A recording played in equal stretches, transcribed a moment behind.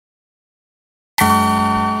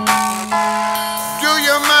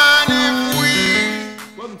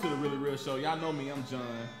Real Show. Y'all know me, I'm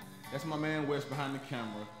John. That's my man Wes behind the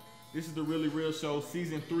camera. This is The Really Real Show,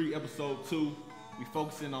 Season 3, Episode 2. We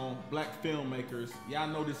focusing on black filmmakers. Y'all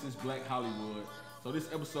know this is Black Hollywood. So this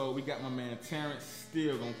episode, we got my man Terence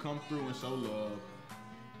Steele gonna come through and show love.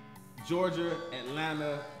 Georgia,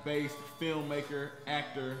 Atlanta-based filmmaker,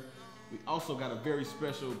 actor. We also got a very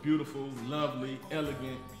special, beautiful, lovely,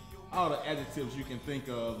 elegant, all the adjectives you can think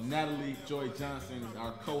of. Natali Joy Johnson is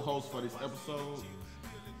our co-host for this episode.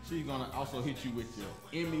 She's gonna also hit you with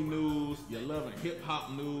your Emmy news, your love and hip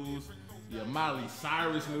hop news, your Miley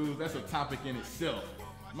Cyrus news. That's a topic in itself.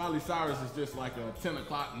 Miley Cyrus is just like a 10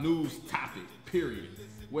 o'clock news topic, period.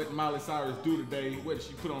 What Miley Cyrus do today, what did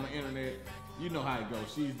she put on the internet, you know how it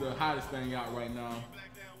goes. She's the hottest thing out right now.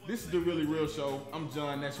 This is The Really Real Show. I'm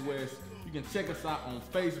John, that's Wes. You can check us out on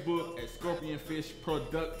Facebook at Scorpionfish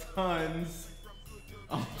Productions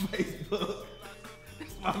on Facebook.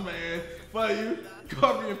 That's my man for you.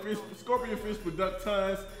 Scorpionfish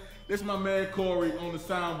Productions. This my man Corey on the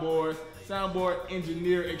soundboard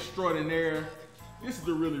engineer extraordinaire. This is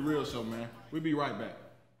The Really Real Show, man. We'll be right back.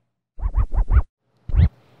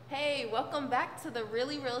 Hey, welcome back to The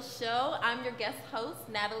Really Real Show. I'm your guest host,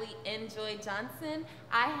 Natali Joy Johnson.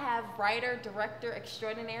 I have writer, director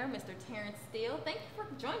extraordinaire, Mr. Terence Steele. Thank you for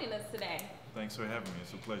joining us today. Thanks for having me.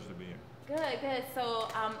 It's a pleasure to be here. Good. So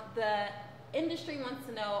the industry wants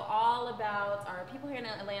to know all about, or people here in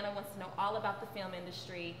Atlanta wants to know all about the film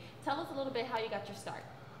industry. Tell us a little bit how you got your start.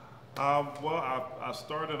 Well, I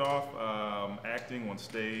started off acting on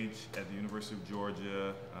stage at the University of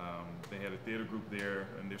Georgia. They had a theater group there,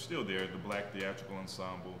 and they're still there, the Black Theatrical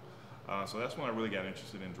Ensemble. So that's when I really got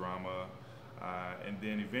interested in drama. And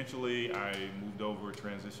then eventually I moved over,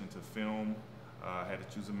 transitioned to film. I had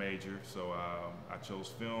to choose a major, so I chose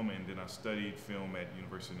film, and then I studied film at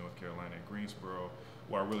University of North Carolina at Greensboro,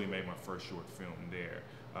 where I really made my first short film there.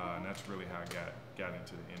 And that's really how I got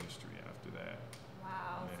into the industry after that.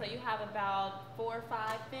 Wow. Yeah. So you have about 4 or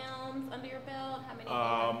 5 films under your belt? How many?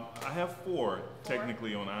 I have 4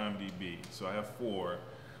 technically on IMDb. So I have 4,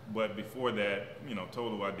 but before that,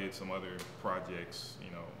 total I did some other projects,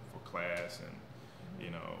 for class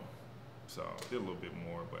and, so I did a little bit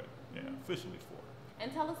more, but yeah, officially 4.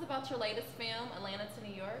 And tell us about your latest film, Atlanta to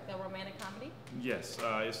New York, a romantic comedy. Yes,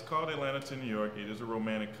 it's called Atlanta to New York. It is a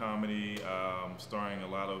romantic comedy starring a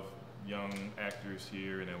lot of young actors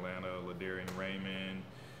here in Atlanta, Ladarian Raymond,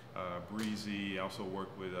 Breezy. I also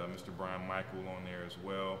worked with Mr. Brian Michael on there as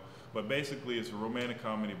well. But basically it's a romantic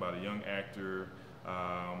comedy about a young actor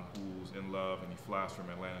who's in love, and he flies from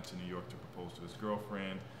Atlanta to New York to propose to his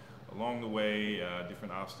girlfriend. Along the way,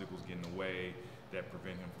 different obstacles get in the way that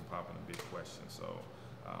prevent him from popping a big question. So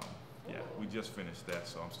yeah, we just finished that,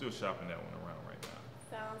 so I'm still shopping that one around right now.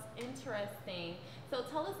 Sounds interesting. So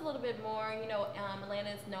tell us a little bit more. Atlanta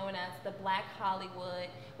is known as the Black Hollywood.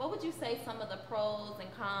 What would you say some of the pros and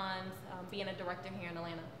cons being a director here in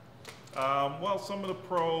Atlanta? Well, some of the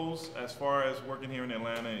pros as far as working here in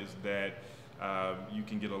Atlanta is that you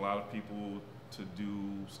can get a lot of people to do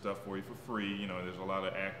stuff for you for free. There's a lot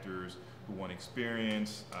of actors who want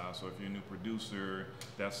experience. So if you're a new producer,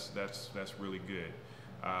 that's really good.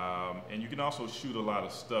 And you can also shoot a lot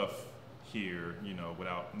of stuff here,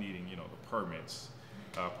 without needing, the permits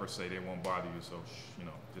per se. They won't bother you, so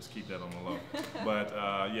just keep that on the low. But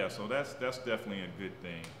yeah, so that's definitely a good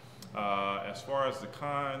thing. As far as the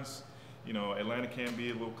cons, Atlanta can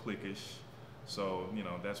be a little cliquish, so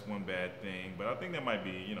that's one bad thing. But I think that might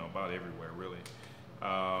be about everywhere really.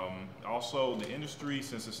 Also, the industry,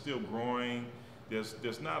 since it's still growing,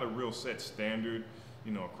 there's not a real set standard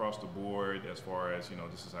across the board as far as,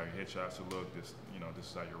 this is how your headshot should look, this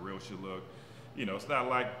is how your reel should look. It's not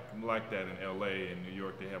like that in LA and New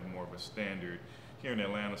York. They have more of a standard. Here in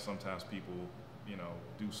Atlanta, sometimes people,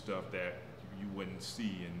 do stuff that you wouldn't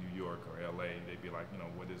see in New York or LA. They'd be like,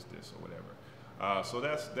 what is this or whatever. So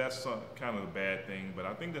that's kind of the bad thing, but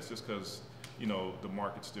I think that's just because, the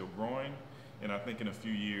market's still growing, and I think in a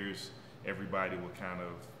few years, everybody will kind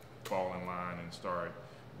of fall in line and start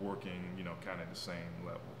working, kind of the same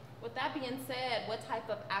level. With that being said, what type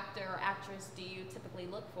of actor or actress do you typically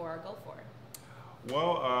look for or go for?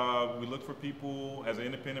 Well, we look for people, as an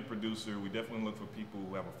independent producer, we definitely look for people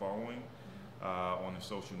who have a following on the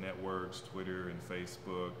social networks, Twitter and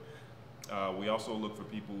Facebook. We also look for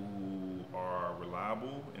people who are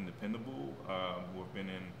reliable and dependable, who have been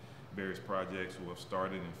in various projects, who have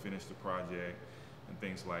started and finished the project, and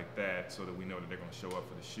things like that, so that we know that they're going to show up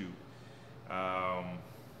for the shoot.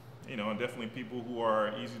 And definitely people who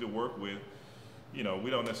are easy to work with. We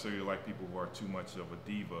don't necessarily like people who are too much of a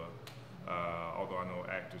diva, although I know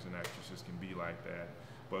actors and actresses can be like that.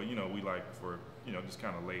 But you know, we like for just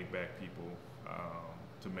kind of laid back people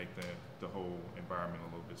to make the whole environment a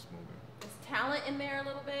little bit smoother. Is talent in there a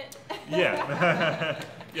little bit? Yeah,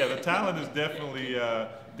 yeah. The talent is definitely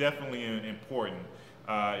important.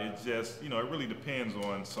 It just it really depends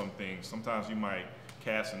on some things. Sometimes you might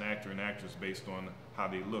cast an actor and actress based on how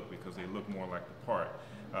they look because they look more like the part,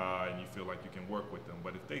 and you feel like you can work with them.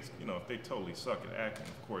 But if they totally suck at acting,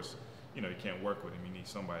 of course, you can't work with them. You need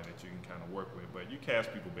somebody that you can kind of work with. But you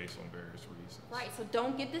cast people based on various reasons. Right. So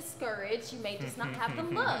don't get discouraged. You may just not have the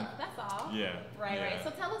look. That's all. Yeah. Right. Yeah. Right. So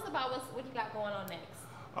tell us about what you got going on next.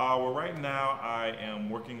 Well, right now I am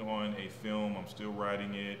working on a film. I'm still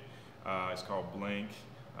writing it. It's called Blank.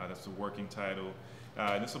 That's the working title.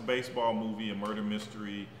 It's a baseball movie, a murder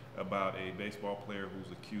mystery about a baseball player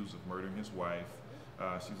who's accused of murdering his wife.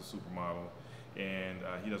 She's a supermodel, and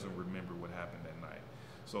he doesn't remember what happened that night.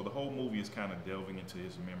 So the whole movie is kind of delving into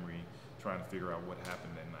his memory, trying to figure out what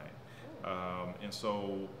happened that night. And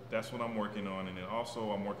so that's what I'm working on. And then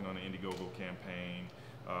also I'm working on an Indiegogo campaign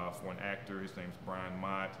for an actor. His name's Brian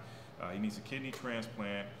Mott. He needs a kidney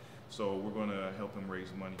transplant. So we're going to help him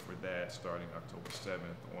raise money for that starting October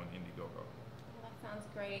 7th on Indiegogo. Well, that sounds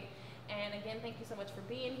great. And again, thank you so much for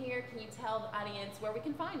being here. Can you tell the audience where we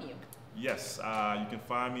can find you? Yes, you can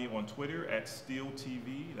find me on Twitter at Steele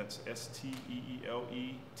TV. That's STEELE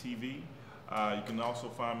TV. You can also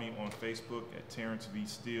find me on Facebook at Terence V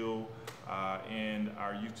Steele, and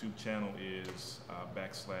our YouTube channel is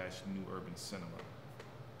 /New Urban Cinema.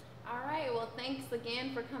 All right, well, thanks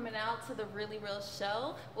again for coming out to the Really Real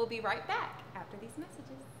Show. We'll be right back after these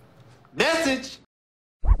messages.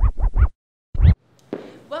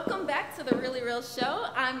 Welcome back to the Really Real Show.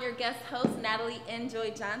 I'm your guest host, Natali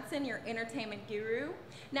Joy Johnson, your entertainment guru.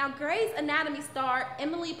 Now, Grey's Anatomy star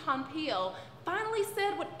Emily Pompeo finally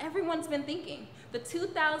said what everyone's been thinking. The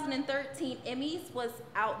 2013 Emmys was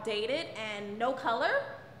outdated and no color?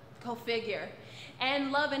 Go figure.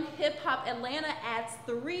 And Love and Hip Hop Atlanta adds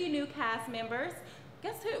 3 new cast members.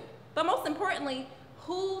 Guess who? But most importantly,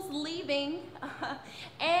 who's leaving?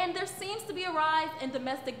 And there seems to be a rise in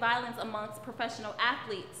domestic violence amongst professional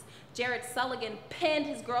athletes. Jared Sullivan pinned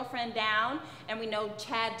his girlfriend down, and we know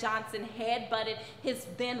Chad Johnson headbutted his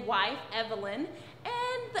then wife, Evelyn.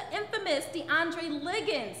 And the infamous DeAndre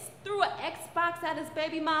Liggins threw an Xbox at his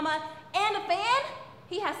baby mama and a fan.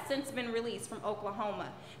 He has since been released from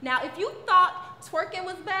Oklahoma. Now, if you thought twerking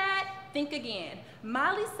was bad, think again.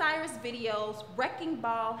 Miley Cyrus' videos, Wrecking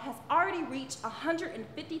Ball, has already reached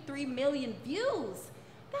 153 million views.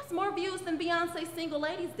 That's more views than Beyonce's Single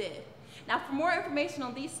Ladies did. Now, for more information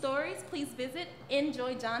on these stories, please visit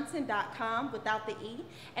njoyjohnson.com without the E.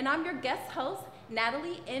 And I'm your guest host,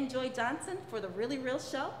 Natali Joy Johnson, for The Really Real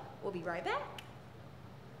Show. We'll be right back.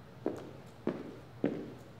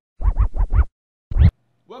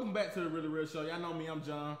 Welcome back to the Really Real Show. Y'all know me, I'm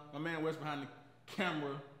John. My man Wes behind the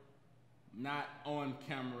camera, not on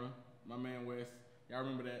camera. My man Wes, y'all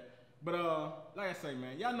remember that. But like I say,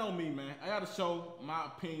 man, y'all know me, man. I gotta show my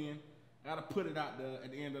opinion. I gotta put it out there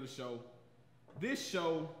at the end of the show. This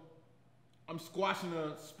show, I'm squashing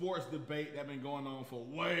a sports debate that's been going on for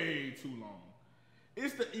way too long.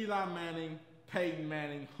 It's the Eli Manning, Peyton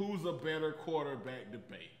Manning, who's a better quarterback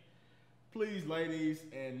debate. Please, ladies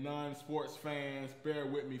and non-sports fans, bear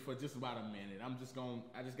with me for just about a minute. I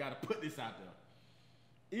just gotta put this out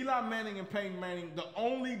there. Eli Manning and Peyton Manning, the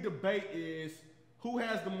only debate is who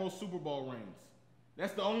has the most Super Bowl rings.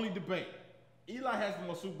 That's the only debate. Eli has the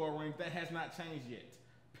most Super Bowl rings. That has not changed yet,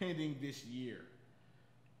 pending this year.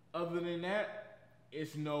 Other than that,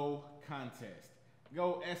 it's no contest.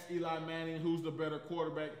 Go ask Eli Manning who's the better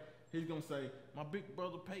quarterback. He's gonna say, my big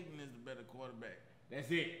brother Peyton is the better quarterback. That's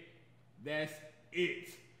it. That's it.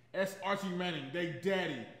 That's Archie Manning, they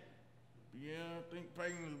daddy. Yeah, I think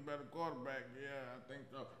Peyton is a better quarterback. Yeah, I think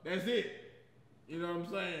so. That's it. You know what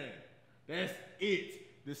I'm saying? That's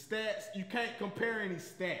it. The stats, you can't compare any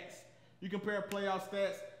stats. You compare playoff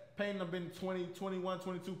stats, Peyton have been 20, 21,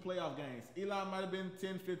 22 playoff games. Eli might have been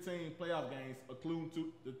 10, 15 playoff games, including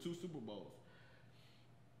the 2 Super Bowls.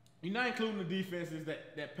 You're not including the defenses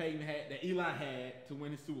that Peyton had, that Eli had to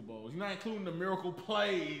win his Super Bowls. You're not including the miracle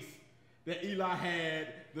plays that Eli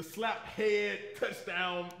had, the slap head,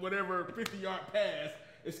 touchdown, whatever, 50-yard pass,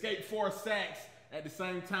 escaped 4 sacks at the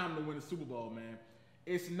same time to win the Super Bowl, man.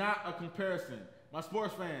 It's not a comparison. My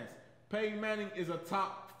sports fans, Peyton Manning is a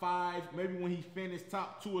top 5, maybe when he finished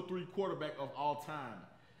top 2 or 3 quarterback of all time.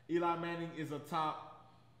 Eli Manning is a top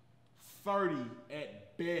 30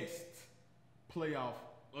 at best playoff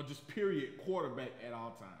or just period quarterback at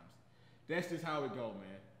all times. That's just how it go,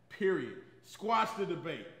 man. Period. Squash the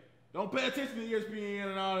debate. Don't pay attention to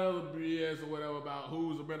ESPN and all the other BS or whatever about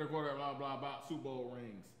who's a better quarterback, blah, blah, blah, Super Bowl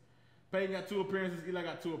rings. Peyton got 2 appearances. Eli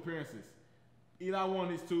got 2 appearances. Eli won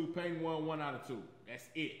his 2. Peyton won 1 out of 2. That's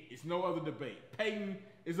it. It's no other debate. Peyton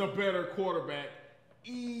is a better quarterback.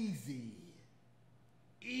 Easy.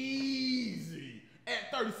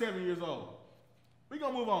 At 37 years old. We're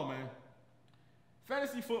going to move on, man.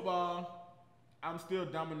 Fantasy football, I'm still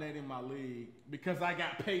dominating my league because I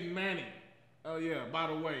got Peyton Manning. Oh, yeah, by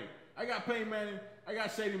the way. I got Peyton Manning. I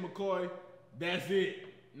got Shady McCoy. That's it.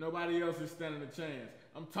 Nobody else is standing a chance.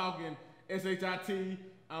 I'm talking SHIT.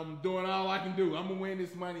 I'm doing all I can do. I'm going to win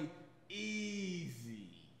this money easy.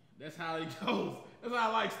 That's how it goes. That's how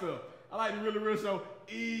I like stuff. I like the really real show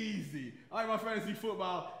easy. I like my fantasy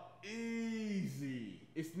football easy.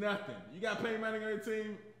 It's nothing. You got Peyton Manning on your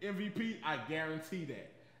team, MVP, I guarantee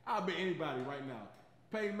that. I'll bet anybody right now.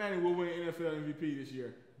 Peyton Manning will win NFL MVP this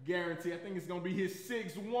year. Guarantee. I think it's going to be his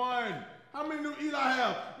 6th one. How many do Eli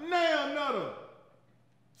have? Nam Nutter.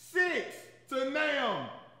 6 to Nam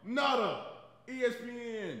Nutter.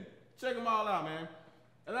 ESPN. Check them all out, man.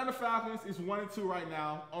 Atlanta Falcons is 1-2 right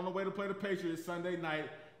now. On the way to play the Patriots Sunday night.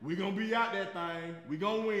 We're going to be out that thing. We're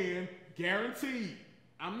going to win. Guaranteed.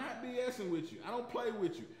 I'm not BSing with you. I don't play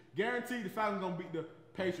with you. Guaranteed the Falcons going to beat the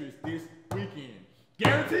Patriots this weekend.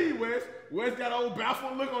 Guaranteed, Wes. Wes got an old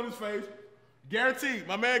baffled look on his face. Guaranteed.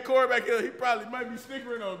 My man Corey back here, he probably might be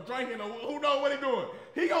snickering or drinking or who knows what he doing.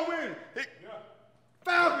 He going to win.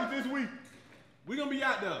 Falcons this week. We're going to be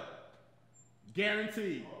out there.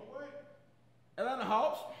 Guaranteed. Atlanta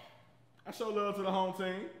Hawks. I show love to the home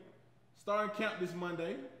team. Starting camp this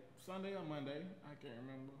Monday. Sunday or Monday? I can't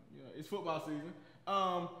remember. Yeah, it's football season.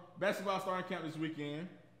 Basketball starting camp this weekend.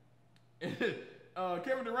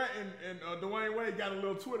 Kevin Durant and Dwayne Wade got a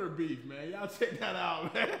little Twitter beef, man. Y'all check that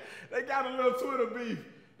out, man. They got a little Twitter beef.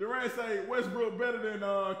 Durant say Westbrook better than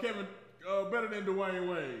better than Dwayne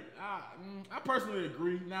Wade. I personally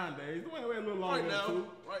agree nowadays. Dwayne Wade a little longer than too.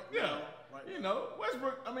 Yeah. Right. You know,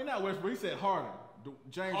 Westbrook. I mean, not Westbrook. He said Harden.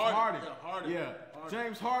 James Harden. Yeah, Harden. Yeah. Harden.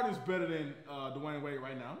 James Harden's better than Dwayne Wade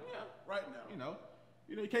right now. Yeah. Right now. You know,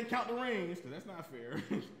 you can't count the rings because that's not fair.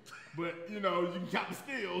 But, you know, you can count the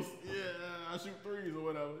skills. Yeah, I shoot threes or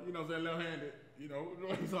whatever. You know what I'm saying? Left-handed. You know,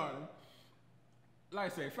 James Harden.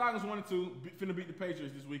 Like I say, Falcons 1-2. Finna beat the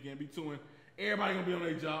Patriots this weekend. Be 2-1. Everybody gonna be on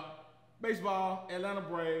their job. Baseball, Atlanta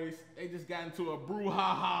Braves. They just got into a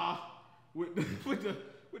brouhaha with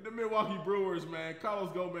the Milwaukee Brewers, man. Carlos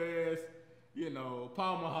Gomez, you know,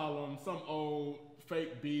 Paul Maholm, some old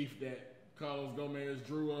fake beef that Carlos Gomez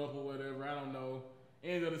drew up or whatever. I don't know.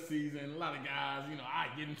 End of the season, a lot of guys, you know, I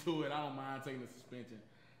get into it. I don't mind taking the suspension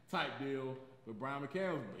type deal. But Brian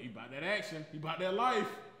McCann, he bought that action. He bought that life.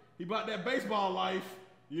 He bought that baseball life.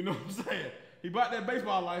 You know what I'm saying? He bought that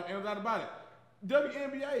baseball life, and without about it.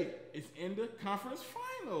 WNBA is in the conference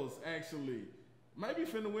finals, actually. Maybe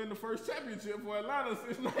finna win the first championship for Atlanta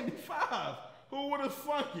since '95. Who would have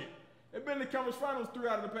thunk it? They've been in the conference finals 3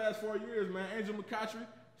 out of the past 4 years, man. Angel McCautry,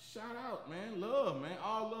 shout out, man. Love, man.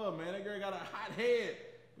 All love, man. That girl got a hot head,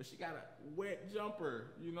 but she got a wet jumper.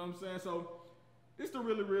 You know what I'm saying? So, this is the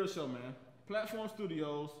really real show, man. Platform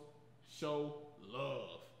Studios show love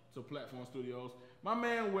to Platform Studios. My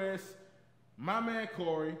man Wes, my man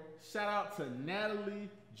Corey. Shout out to Natali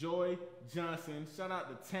Joy Johnson. Shout out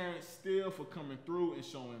to Terence Steele for coming through and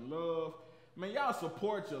showing love. Man, y'all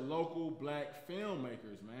support your local black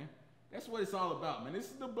filmmakers, man. That's what it's all about, man.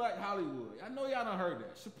 This is the Black Hollywood. I know y'all done heard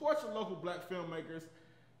that. Support your local black filmmakers.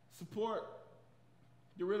 Support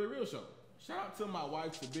the Really Real Show. Shout out to my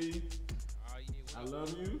wife to be. I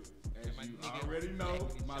love you. As you already know,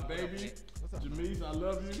 my baby, Jamise, I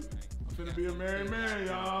love you. I'm finna be a married man,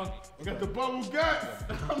 y'all. I got the bubble guts.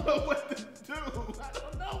 I don't know what to do. I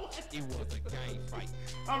don't know what to do. It was a game fight.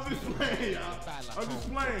 I'm just playing, y'all. I'm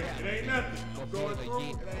just playing. It ain't nothing. I'm going through. It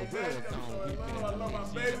ain't nothing. I'm showing love. I love my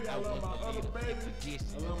baby. I love my other baby.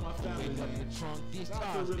 I love my family. Shout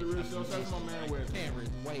out to Really Real Show. Shout out to my man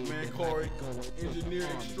Wes. Man Corey, engineer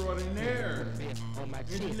extraordinaire.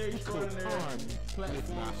 Engineer extraordinaire.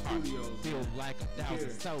 Platform Studios.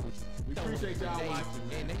 We appreciate y'all watching,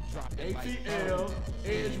 man. ATL,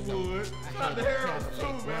 Edgewood. Shout out to Harold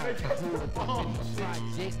too, man. They got the bomb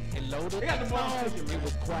shit. They got the bomb chicken, man.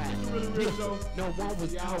 It's a Really Real Show. No one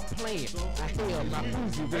was out playing. I held my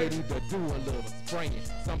Uzi ready to do a little spraying.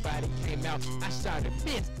 Somebody came out, I shot a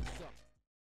miss.